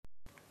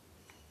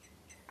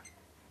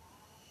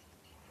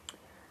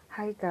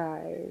Hi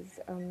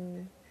guys,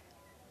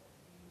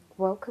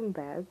 welcome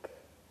back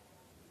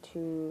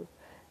to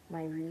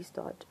my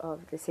restart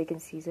of the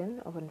second season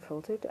of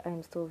Unfiltered.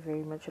 I'm still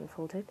very much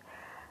unfiltered.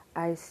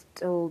 I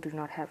still do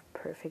not have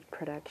perfect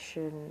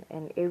production,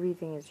 and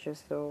everything is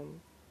just so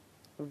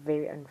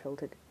very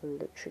unfiltered,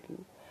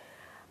 literally.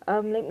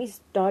 Let me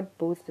start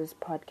both this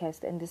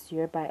podcast and this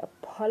year by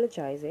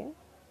apologizing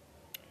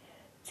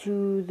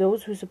to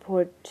those who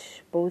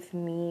support both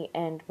me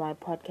and my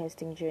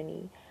podcasting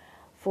journey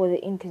for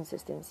the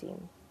inconsistency.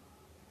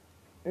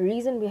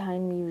 Reason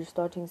behind me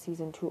restarting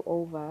season 2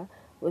 over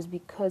was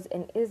because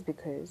and is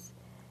because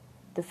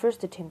the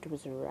first attempt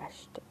was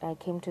rushed. I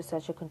came to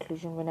such a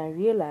conclusion when I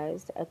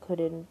realized I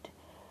couldn't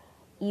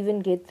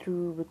even get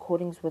through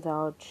recordings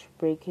without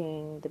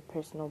breaking the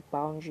personal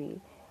boundary,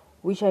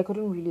 which I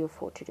couldn't really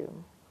afford to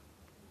do.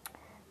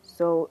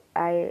 So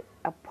I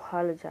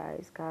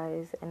apologize,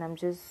 guys, and I'm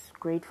just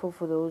grateful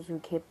for those who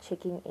kept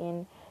checking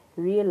in,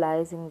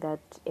 realizing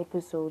that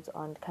episodes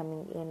aren't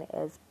coming in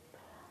as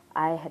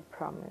I had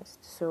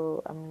promised.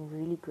 So I'm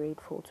really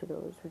grateful to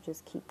those who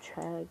just keep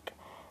track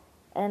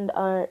and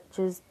are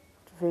just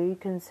very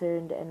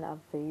concerned and are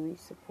very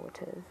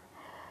supportive.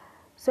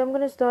 So I'm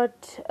going to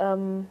start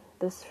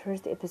this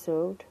first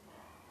episode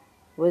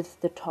with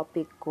the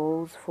topic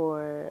goals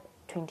for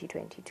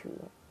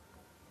 2022.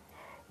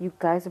 You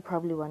guys are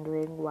probably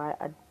wondering why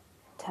I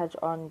touch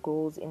on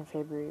goals in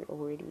February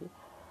already.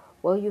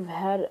 Well, you've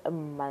had a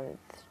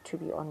month to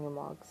be on your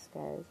marks,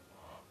 guys.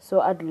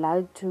 So I'd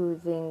like to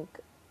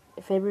think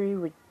February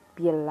would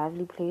be a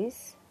lovely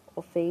place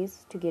or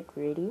phase to get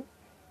ready.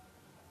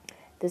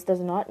 This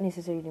does not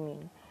necessarily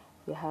mean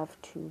you have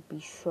to be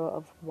sure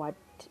of what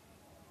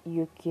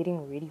you're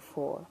getting ready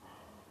for.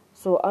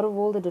 So out of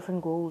all the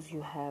different goals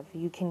you have,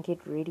 you can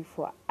get ready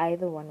for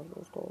either one of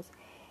those goals.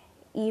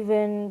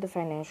 Even the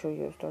financial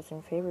year starts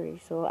in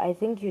February, so I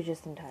think you're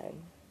just in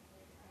time.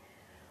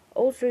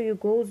 Also, your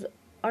goals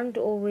aren't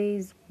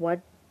always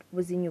what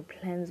was in your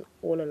plans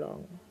all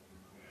along.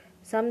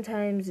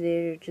 Sometimes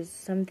they're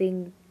just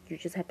something you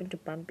just happen to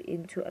bump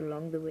into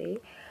along the way.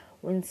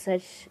 When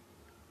such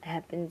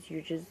happens,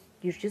 you've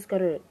just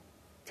gotta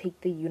take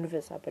the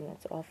universe up on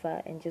its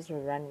offer and just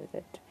run with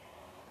it.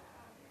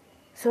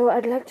 So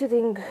I'd like to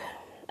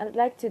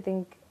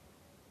think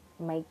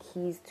my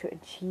keys to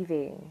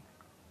achieving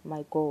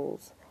my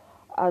goals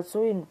are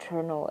so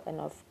internal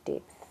and of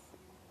depth.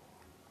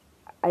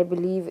 I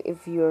believe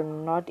if you're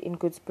not in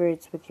good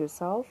spirits with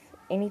yourself,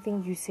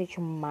 anything you set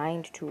your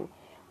mind to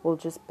will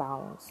just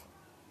bounce.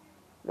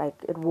 Like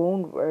it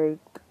won't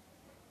work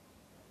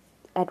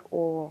at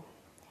all.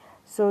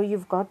 So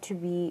you've got to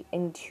be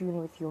in tune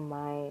with your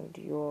mind,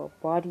 your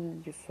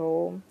body, your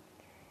soul.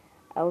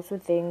 I also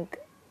think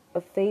a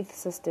faith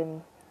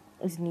system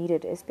is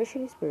needed,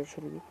 especially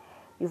spiritually.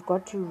 You've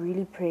got to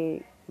really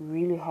pray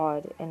really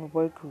hard and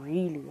work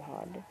really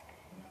hard.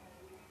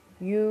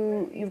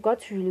 You've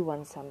got to really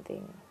want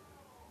something.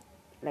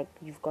 Like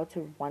you've got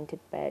to want it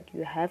bad.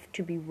 You have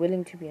to be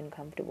willing to be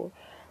uncomfortable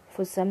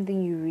for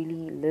something you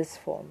really list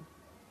for.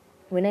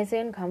 When I say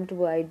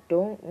uncomfortable, I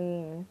don't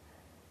mean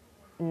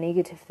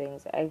negative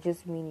things. I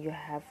just mean you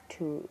have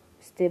to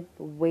step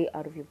way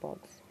out of your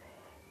box,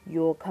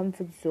 your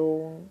comfort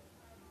zone,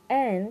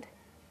 and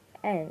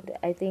I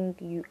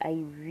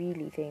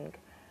really think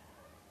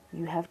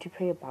you have to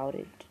pray about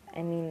it.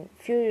 I mean,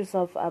 fill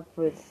yourself up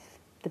with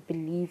the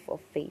belief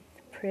of faith.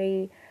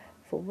 Pray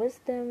for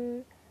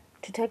wisdom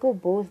to tackle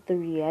both the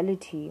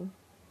reality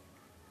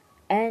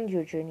and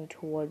your journey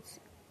towards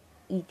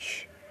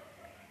each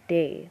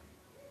day.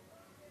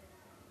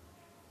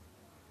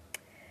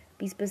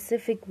 Be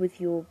specific with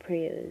your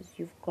prayers.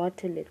 You've got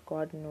to let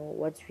God know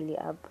what's really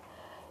up.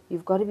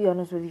 You've got to be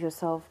honest with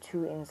yourself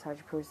too in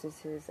such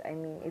processes. I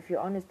mean, if you're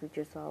honest with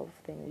yourself,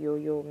 then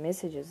your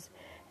messages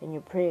and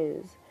your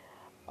prayers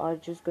are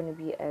just going to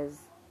be as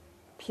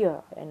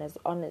pure and as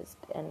honest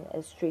and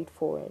as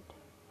straightforward.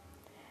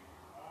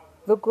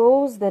 The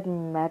goals that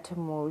matter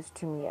most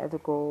to me are the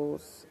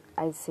goals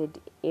I set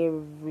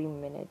every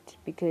minute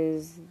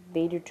because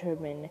they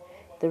determine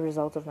the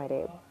result of my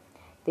day.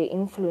 They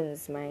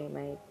influence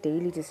my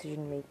daily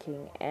decision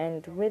making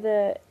and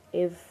whether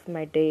if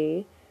my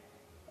day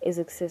is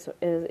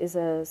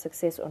a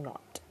success or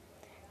not.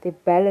 They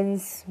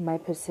balance my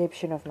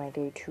perception of my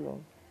day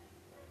too.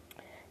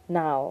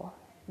 Now,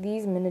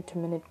 these minute to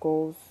minute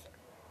goals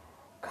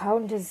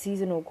count as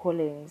seasonal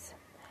callings.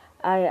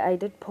 I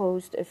did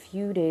post a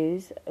few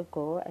days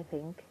ago, I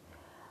think.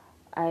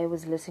 I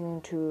was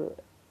listening to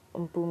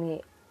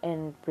Mpumi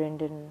and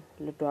Brendan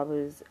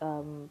Ledwaba's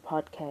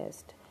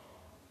podcast,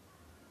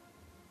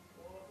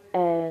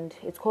 and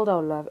it's called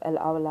Our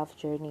Love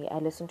Journey. I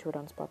listened to it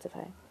on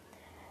Spotify,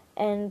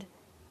 and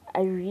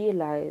I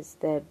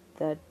realized that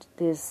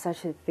there's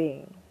such a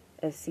thing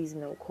as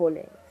seasonal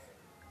callings.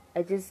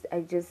 I just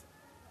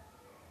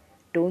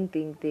don't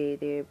think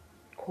they're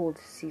called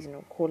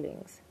seasonal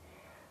callings.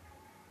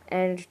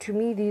 And to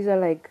me, these are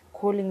like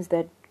callings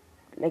that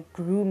like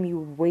groom you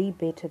way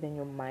better than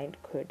your mind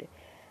could.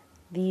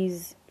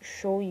 These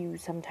show you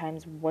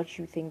sometimes what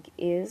you think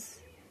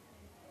is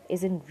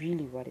isn't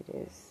really what it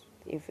is,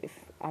 if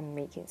I'm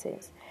making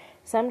sense.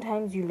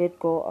 Sometimes you let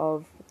go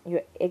of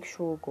your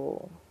actual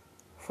goal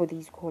for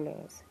these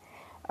callings.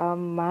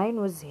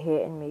 Mine was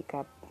hair and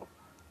makeup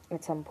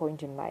at some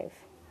point in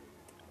life.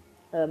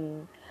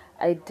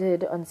 I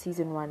did on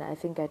season 1, I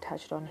think I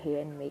touched on hair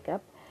and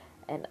makeup,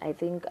 and I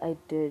think I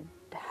did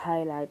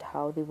highlight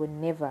how they were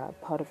never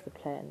part of the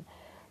plan.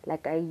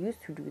 Like, I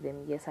used to do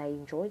them, yes, I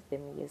enjoyed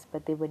them, yes,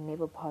 but they were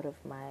never part of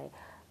my,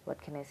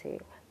 what can I say,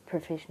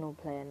 professional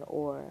plan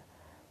or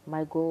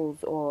my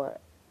goals, or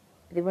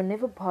they were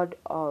never part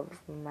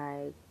of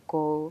my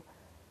goal.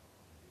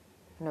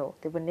 No,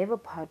 they were never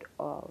part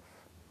of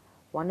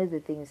one of the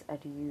things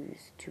I'd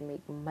use to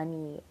make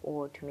money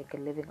or to make a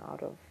living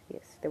out of.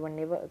 Yes, they were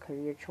never a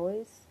career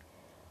choice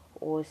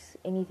or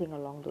anything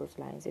along those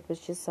lines. It was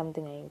just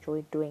something I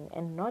enjoyed doing,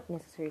 and not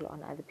necessarily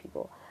on other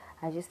people.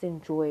 I just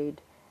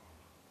enjoyed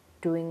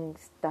doing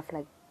stuff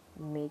like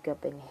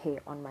makeup and hair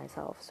on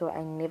myself. So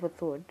I never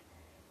thought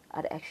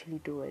I'd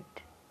actually do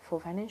it for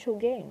financial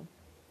gain.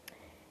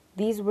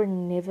 These were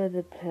never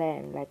the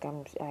plan, like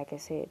I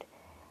said,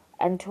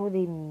 until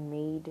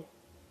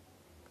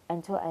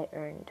until I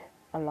earned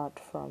a lot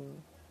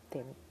from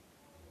them,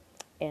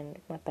 and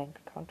my bank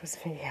account was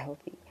very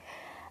healthy.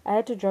 I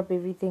had to drop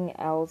everything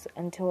else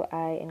until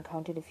I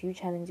encountered a few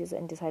challenges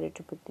and decided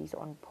to put these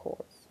on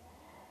pause,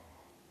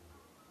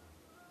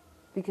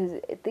 because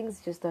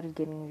things just started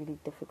getting really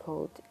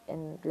difficult,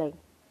 and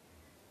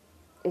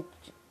it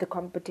the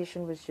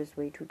competition was just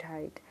way too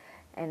tight,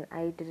 and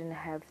I didn't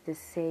have the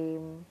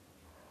same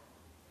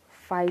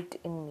fight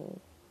in me.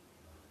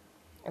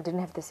 I didn't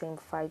have the same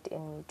fight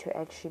in me to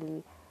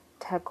actually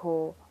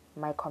tackle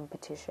my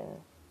competition,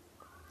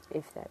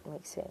 if that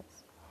makes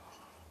sense.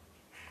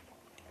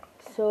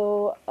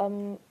 So,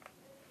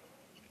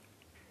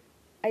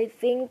 I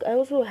think I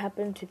also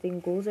happen to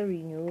think goals are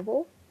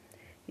renewable.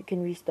 You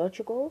can restart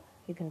your goal,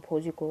 you can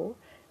pause your goal,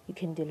 you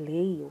can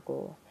delay your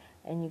goal,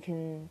 and you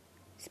can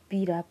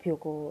speed up your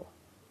goal,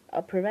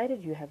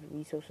 provided you have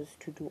resources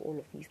to do all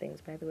of these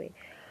things, by the way.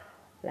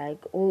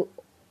 Like, all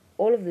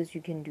of this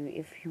you can do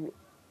if you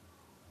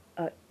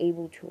are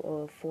able to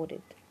afford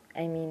it.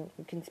 I mean,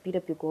 you can speed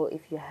up your goal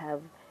if you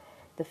have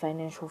the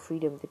financial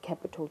freedom, the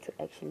capital to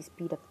actually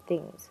speed up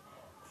things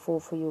for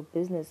your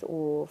business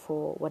or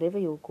for whatever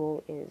your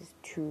goal is,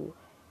 to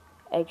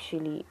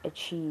actually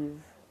achieve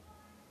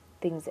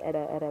things at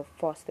a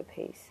faster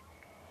pace.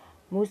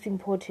 Most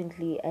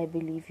importantly, I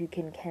believe you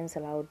can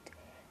cancel out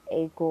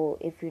a goal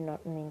if you're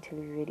not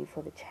mentally ready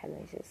for the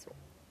challenges,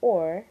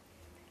 or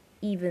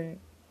even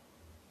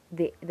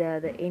the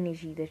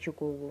energy that your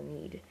goal will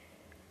need.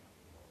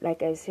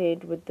 Like I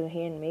said, with the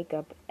hair and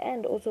makeup,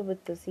 and also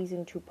with the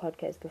season 2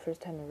 podcast the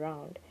first time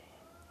around,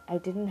 I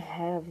didn't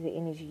have the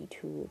energy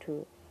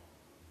to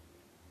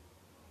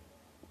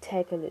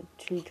tackle it,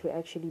 to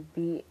actually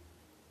be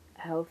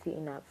healthy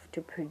enough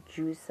to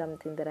produce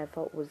something that I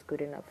felt was good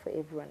enough for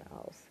everyone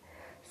else.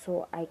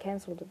 So I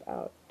cancelled it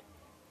out,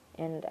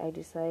 and I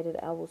decided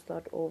I will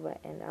start over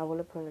and I will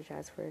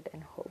apologize for it,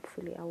 and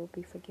hopefully I will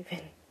be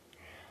forgiven.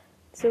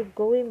 So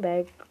going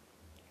back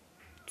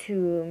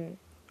to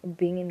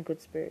being in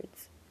good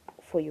spirits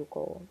for your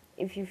goal,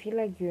 if you feel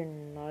like you're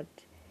not,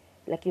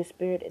 like your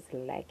spirit is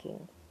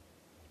lacking,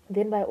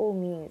 then by all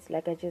means,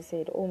 like I just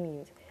said, all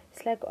means,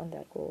 slack on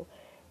that goal.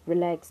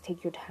 Relax,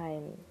 take your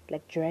time,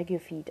 like drag your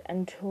feet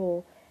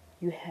until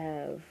you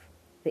have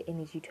the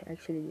energy to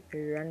actually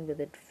run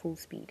with it full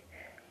speed.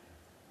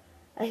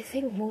 I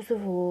think most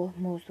of all,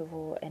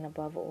 and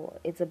above all,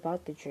 it's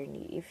about the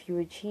journey. If you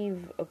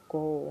achieve a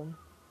goal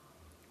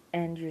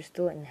and you're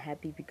still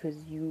unhappy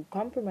because you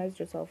compromised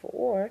yourself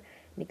or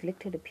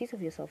neglected a piece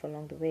of yourself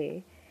along the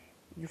way,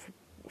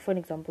 for an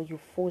example, you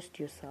forced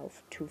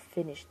yourself to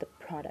finish the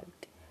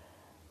product,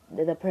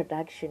 the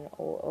production,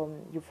 or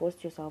you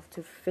forced yourself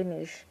to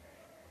finish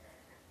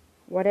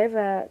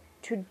whatever,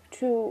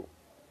 to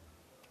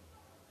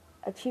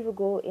achieve a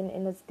goal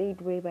in a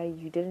state whereby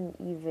you didn't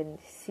even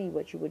see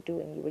what you were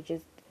doing. You were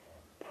just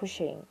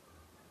pushing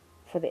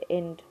for the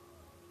end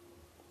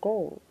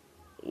goal.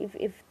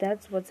 If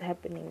that's what's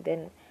happening,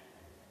 then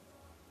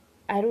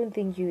I don't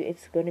think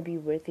it's going to be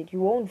worth it. You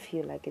won't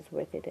feel like it's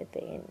worth it at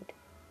the end.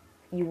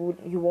 You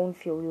won't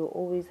feel. You'll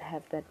always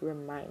have that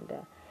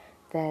reminder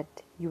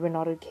that you were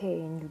not okay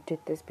and you did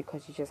this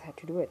because you just had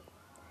to do it.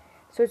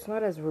 So it's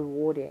not as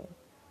rewarding.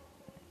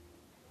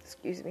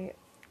 Excuse me.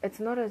 It's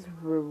not as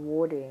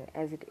rewarding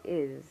as it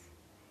is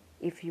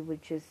if you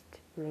would just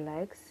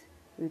relax,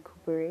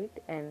 recuperate,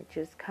 and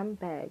just come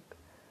back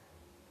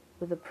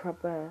with a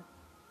proper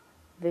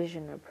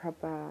vision, a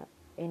proper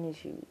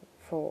energy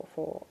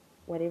for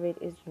whatever it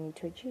is you need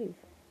to achieve.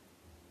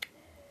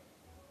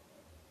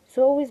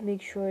 So always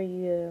make sure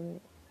in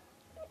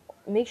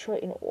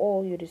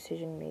all your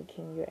decision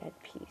making you're at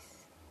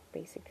peace.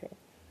 Basically,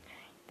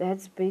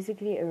 that's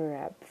basically a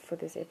wrap for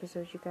this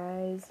episode, you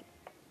guys.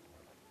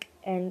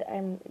 And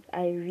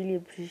I really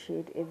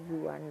appreciate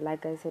everyone.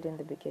 Like I said in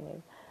the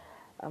beginning,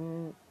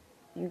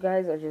 you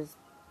guys are just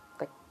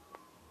like,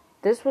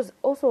 this was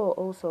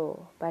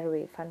also, by the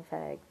way, fun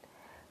fact,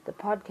 the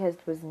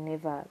podcast was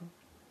never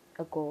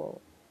a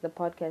goal. The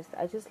podcast,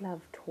 I just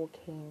love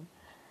talking,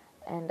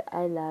 and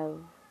I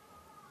love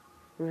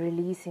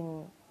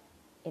releasing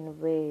in a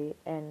way,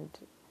 and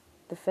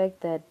the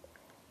fact that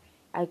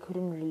I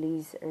couldn't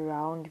release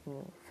around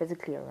me,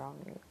 physically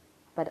around me,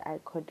 but I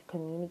could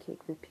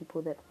communicate with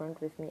people that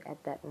weren't with me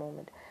at that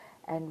moment,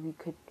 and we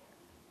could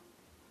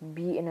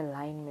be in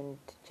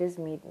alignment, just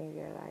made me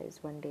realize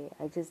one day,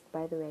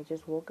 by the way, I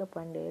just woke up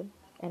one day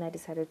and I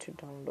decided to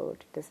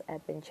download this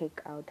app and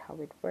check out how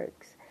it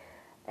works.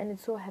 And it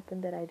so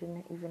happened that I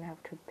didn't even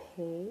have to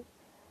pay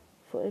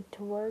for it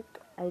to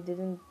work.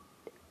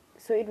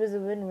 So it was a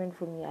win-win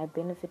for me. I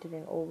benefited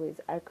in all ways.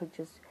 I could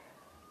just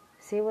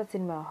say what's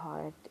in my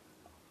heart,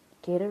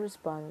 get a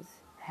response,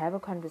 have a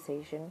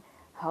conversation,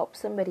 help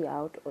somebody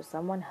out, or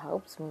someone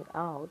helps me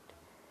out.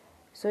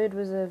 So it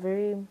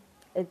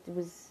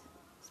was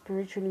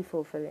spiritually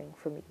fulfilling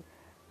for me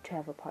to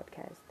have a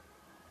podcast.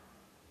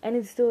 And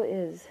it still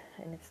is.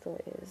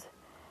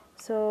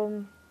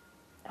 So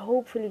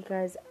hopefully,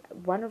 guys,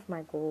 one of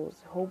my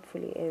goals,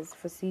 hopefully, is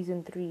for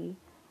season 3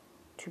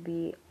 to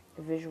be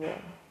visual.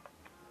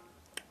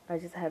 I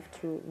just have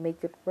to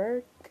make it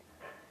work.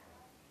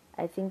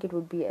 I think it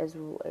would be it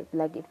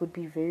would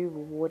be very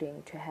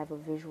rewarding to have a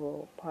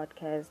visual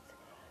podcast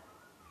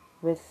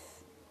with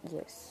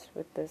this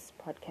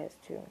podcast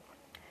too.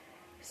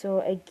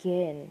 So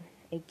again,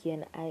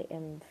 I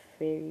am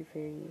very,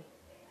 very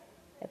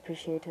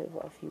appreciative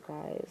of you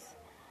guys,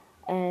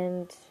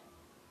 and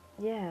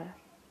yeah,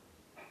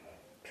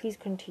 please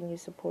continue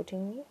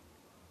supporting me.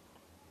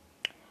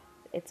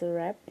 It's a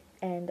wrap,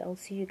 and I'll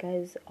see you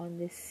guys on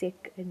the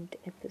second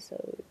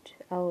episode.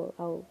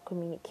 I'll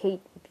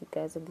communicate with you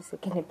guys on the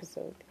second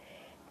episode.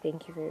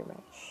 Thank you very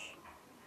much.